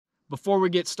Before we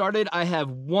get started, I have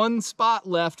one spot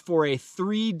left for a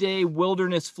 3-day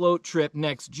wilderness float trip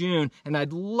next June, and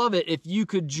I'd love it if you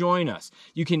could join us.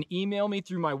 You can email me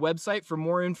through my website for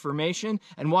more information,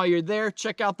 and while you're there,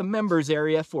 check out the members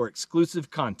area for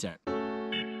exclusive content.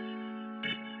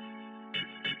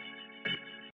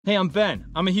 Hey, I'm Ben.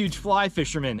 I'm a huge fly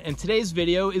fisherman, and today's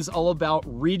video is all about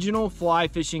regional fly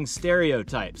fishing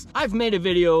stereotypes. I've made a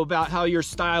video about how your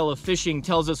style of fishing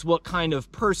tells us what kind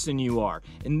of person you are.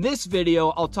 In this video,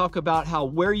 I'll talk about how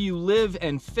where you live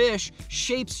and fish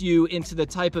shapes you into the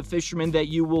type of fisherman that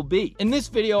you will be. In this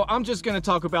video, I'm just gonna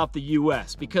talk about the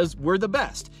US because we're the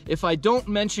best. If I don't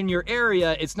mention your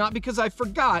area, it's not because I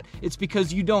forgot, it's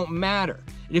because you don't matter.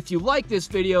 And if you like this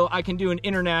video, I can do an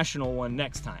international one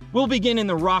next time. We'll begin in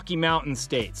the Rocky Mountain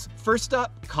states. First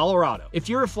up, Colorado. If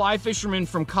you're a fly fisherman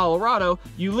from Colorado,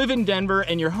 you live in Denver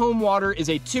and your home water is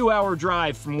a 2-hour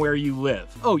drive from where you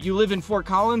live. Oh, you live in Fort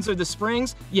Collins or the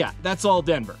Springs? Yeah, that's all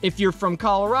Denver. If you're from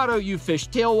Colorado, you fish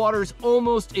tailwaters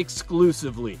almost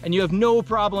exclusively, and you have no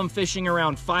problem fishing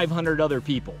around 500 other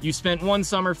people. You spent one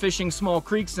summer fishing small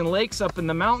creeks and lakes up in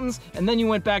the mountains, and then you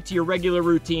went back to your regular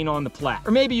routine on the Platte.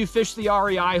 Or maybe you fished the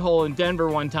REI hole in Denver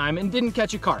one time and didn't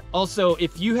catch a carp. Also,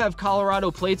 if you have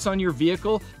Colorado plates on your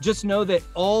vehicle, just know that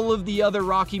all of the other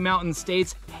Rocky Mountain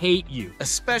states hate you,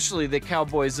 especially the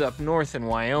cowboys up north in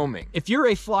Wyoming. If you're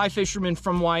a fly fisherman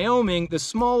from Wyoming, the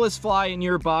smallest fly in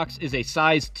your box is a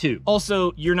size 2.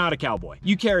 Also, you're not a cowboy.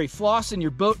 You carry floss in your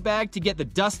boat bag to get the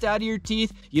dust out of your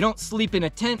teeth. You don't sleep in a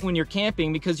tent when you're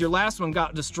camping because your last one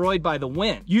got destroyed by the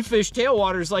wind. You fish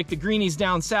tailwaters like the greenies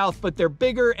down south, but they're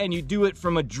bigger and you do it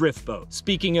from a drift boat.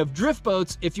 Speaking of drift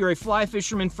boats, if you're a fly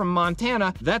fisherman from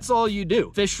Montana, that's all you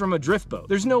do, fish from a drift boat.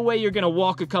 There's no way you're gonna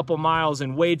walk a couple miles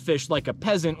and wade fish like a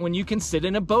peasant when you can sit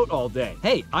in a boat all day.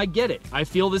 Hey, I get it. I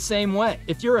feel the same way.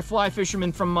 If you're a fly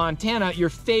fisherman from Montana, your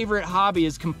favorite hobby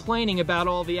is complaining about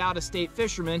all the out-of-state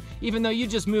fishermen, even though you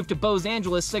just moved to Los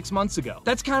Angeles 6 months ago.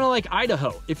 That's kind of like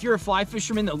Idaho. If you're a fly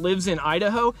fisherman that lives in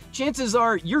Idaho, chances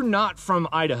are you're not from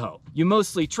Idaho. You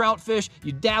mostly trout fish,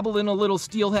 you dabble in a little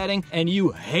steelheading, and you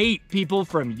hate people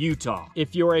from Utah.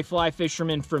 If you're a fly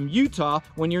fisherman from Utah,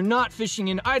 when you're not fishing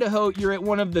in Idaho, you're at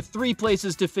one of the 3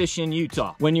 places to fish in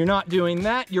Utah. When you're not doing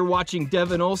that, you're watching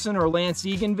Devin Olson or Lance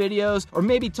Egan videos, or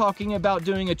maybe talking about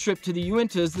doing a trip to the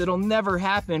Uintas that'll never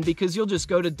happen because you'll just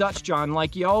go to Dutch John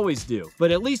like you always do.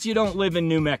 But at least you don't live in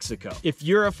New Mexico. If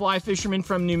you're a fly fisherman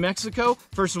from New Mexico,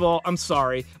 first of all, I'm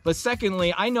sorry, but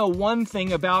secondly, I know one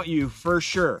thing about you for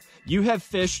sure. You have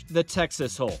fished the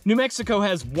Texas hole. New Mexico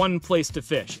has one place to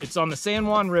fish. It's on the San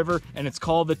Juan River, and it's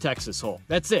called the Texas hole.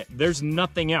 That's it. There's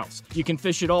nothing else. You can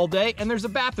fish it all day, and there's a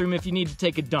bathroom if you need to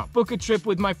take a dump. Book a trip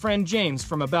with my friend James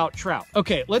from About Trout.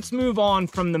 Okay, let's move on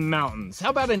from the mountains.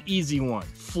 How about an easy one?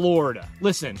 Florida.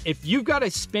 Listen, if you've got a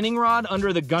spinning rod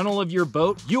under the gunnel of your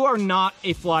boat, you are not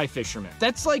a fly fisherman.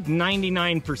 That's like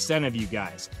 99% of you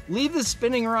guys. Leave the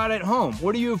spinning rod at home.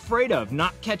 What are you afraid of?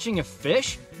 Not catching a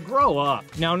fish? Grow up.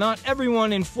 Now, not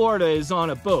everyone in Florida is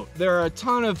on a boat. There are a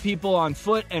ton of people on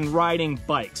foot and riding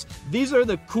bikes. These are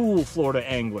the cool Florida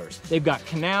anglers. They've got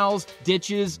canals,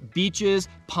 ditches, beaches,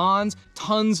 ponds,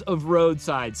 tons of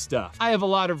roadside stuff. I have a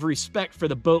lot of respect for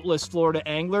the boatless Florida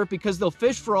angler because they'll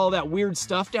fish for all that weird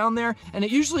stuff down there, and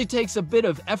it usually takes a bit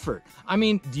of effort. I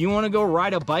mean, do you want to go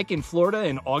ride a bike in Florida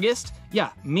in August? Yeah,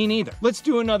 me neither. Let's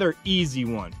do another easy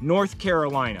one. North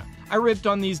Carolina. I ripped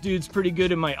on these dudes pretty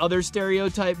good in my other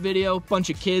stereotype video. Bunch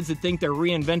of kids that think they're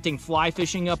reinventing fly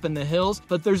fishing up in the hills,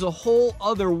 but there's a whole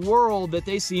other world that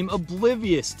they seem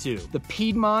oblivious to. The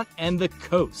Piedmont and the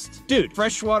coast. Dude,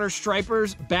 freshwater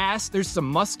stripers, bass, there's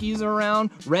some muskies around,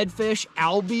 redfish,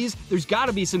 albies. There's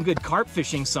gotta be some good carp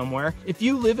fishing somewhere. If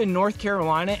you live in North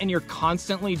Carolina and you're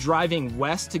constantly driving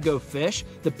west to go fish,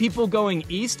 the people going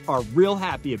east are real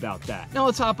happy about that. Now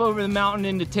let's hop over the mountain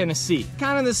into Tennessee.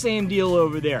 Kind of the same deal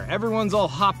over there. Everyone's all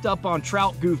hopped up on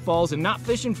trout goofballs and not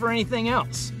fishing for anything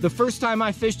else. The first time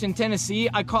I fished in Tennessee,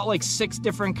 I caught like 6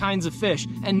 different kinds of fish,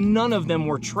 and none of them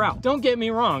were trout. Don't get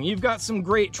me wrong, you've got some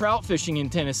great trout fishing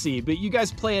in Tennessee, but you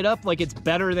guys play it up like it's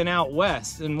better than out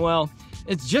west, and well,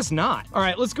 it's just not. All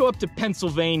right, let's go up to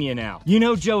Pennsylvania now. You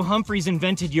know Joe Humphreys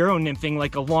invented Euro nymphing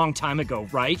like a long time ago,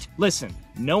 right? Listen,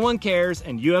 no one cares,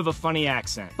 and you have a funny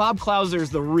accent. Bob Clauser's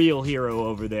the real hero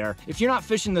over there. If you're not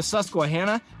fishing the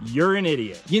Susquehanna, you're an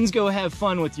idiot. Yins go have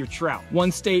fun with your trout.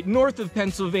 One state north of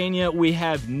Pennsylvania, we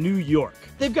have New York.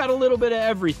 They've got a little bit of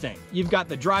everything. You've got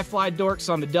the dry fly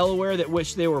dorks on the Delaware that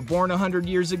wish they were born 100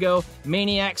 years ago,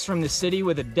 maniacs from the city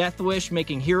with a death wish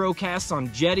making hero casts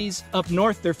on jetties. Up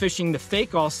north, they're fishing the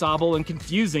fake ensemble and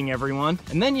confusing everyone.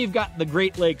 And then you've got the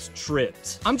Great Lakes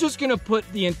tribs. I'm just gonna put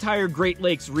the entire Great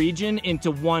Lakes region in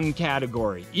into one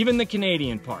category, even the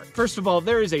Canadian part. First of all,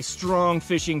 there is a strong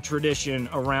fishing tradition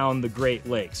around the Great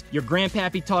Lakes. Your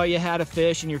grandpappy taught you how to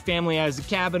fish, and your family has a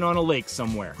cabin on a lake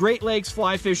somewhere. Great Lakes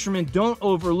fly fishermen don't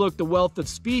overlook the wealth of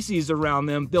species around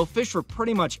them. They'll fish for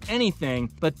pretty much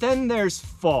anything, but then there's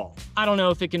fall. I don't know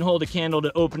if it can hold a candle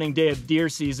to opening day of deer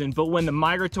season, but when the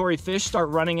migratory fish start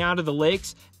running out of the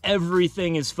lakes,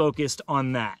 everything is focused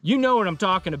on that. You know what I'm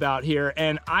talking about here,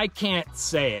 and I can't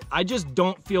say it. I just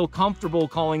don't feel comfortable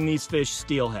calling these fish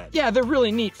steelhead. Yeah, they're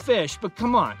really neat fish, but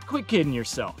come on, quit kidding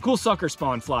yourself. Cool sucker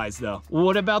spawn flies though.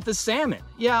 What about the salmon?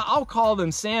 Yeah, I'll call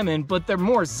them salmon, but they're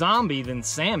more zombie than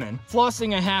salmon.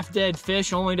 Flossing a half-dead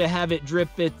fish only to have it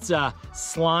drip its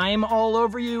slime all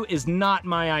over you is not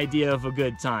my idea of a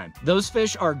good time. Those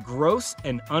fish are gross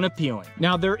and unappealing.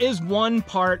 Now, there is one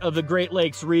part of the Great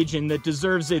Lakes region that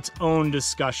deserves its own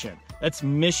discussion. That's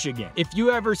Michigan. If you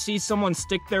ever see someone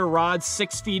stick their rod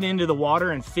 6 feet into the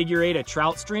water and figure eight a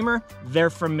trout streamer,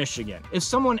 they're from Michigan. If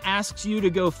someone asks you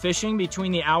to go fishing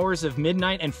between the hours of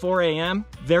midnight and 4 a.m.,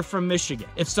 they're from Michigan.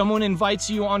 If someone invites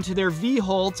you onto their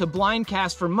V-hole to blind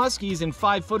cast for muskies in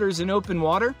 5-footers in open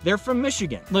water, they're from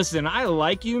Michigan. Listen, I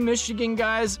like you Michigan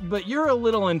guys, but you're a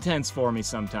little intense for me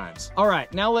sometimes. All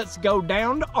right, now let's go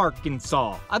down to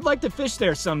Arkansas. I'd like to fish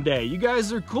there someday. You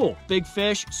guys are cool. Big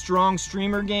fish, strong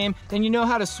streamer game, then you know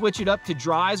how to switch it up to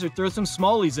dries or throw some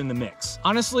smallies in the mix.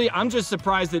 Honestly, I'm just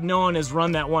surprised that no one has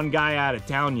run that one guy out of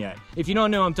town yet. If you don't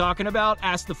know what I'm talking about,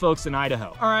 ask the folks in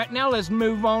Idaho. All right, now let's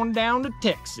move on down to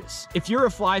Texas. If you're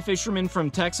a fly fisherman from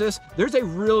Texas, there's a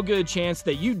real good chance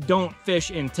that you don't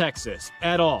fish in Texas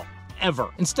at all.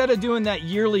 Ever. Instead of doing that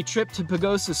yearly trip to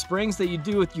Pagosa Springs that you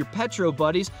do with your Petro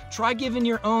buddies, try giving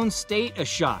your own state a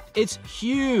shot. It's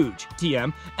huge,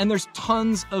 TM, and there's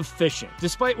tons of fishing.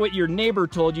 Despite what your neighbor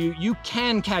told you, you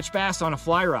can catch bass on a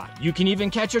fly rod. You can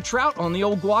even catch a trout on the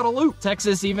old Guadalupe.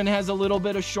 Texas even has a little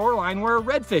bit of shoreline where a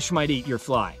redfish might eat your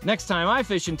fly. Next time I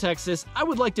fish in Texas, I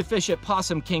would like to fish at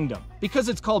Possum Kingdom, because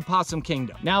it's called Possum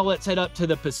Kingdom. Now let's head up to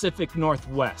the Pacific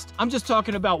Northwest. I'm just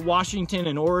talking about Washington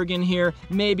and Oregon here,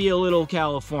 maybe a little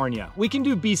California. We can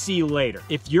do BC later.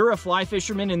 If you're a fly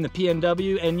fisherman in the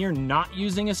PNW and you're not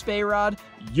using a spey rod,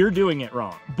 you're doing it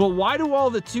wrong. But why do all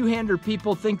the two-hander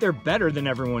people think they're better than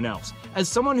everyone else? As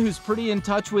someone who's pretty in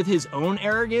touch with his own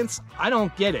arrogance, I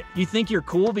don't get it. You think you're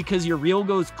cool because your reel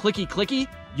goes clicky clicky?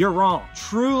 You're wrong.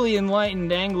 Truly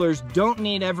enlightened anglers don't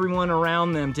need everyone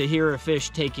around them to hear a fish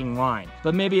taking line.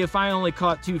 But maybe if I only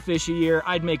caught 2 fish a year,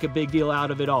 I'd make a big deal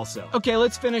out of it also. Okay,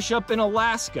 let's finish up in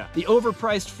Alaska, the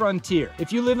overpriced frontier.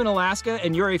 If you live in Alaska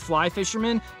and you're a fly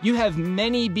fisherman, you have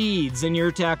many beads in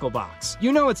your tackle box.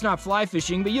 You know it's not fly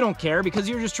fishing, but you don't care because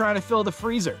you're just trying to fill the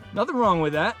freezer. Nothing wrong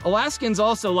with that. Alaskans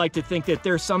also like to think that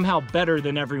they're somehow better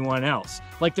than everyone else.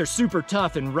 Like they're super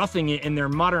tough and roughing it in their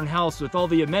modern house with all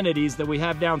the amenities that we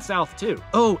have down south too.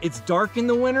 Oh, it's dark in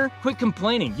the winter? Quit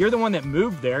complaining. You're the one that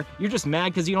moved there. You're just mad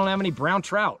because you don't have any brown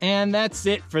trout. And that's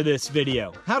it for this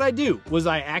video. How'd I do? Was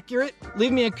I accurate?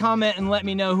 Leave me a comment and let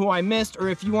me know who I missed or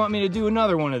if you want me to do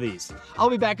another one of these.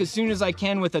 I'll be back as soon as I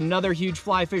can with another huge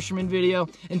fly fisherman video.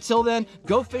 Until then,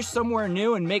 go fish somewhere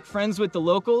new and make friends with the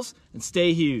locals and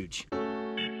stay huge.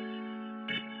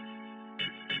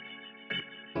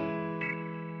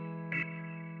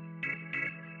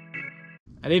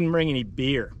 I didn't bring any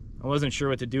beer. I wasn't sure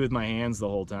what to do with my hands the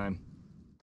whole time.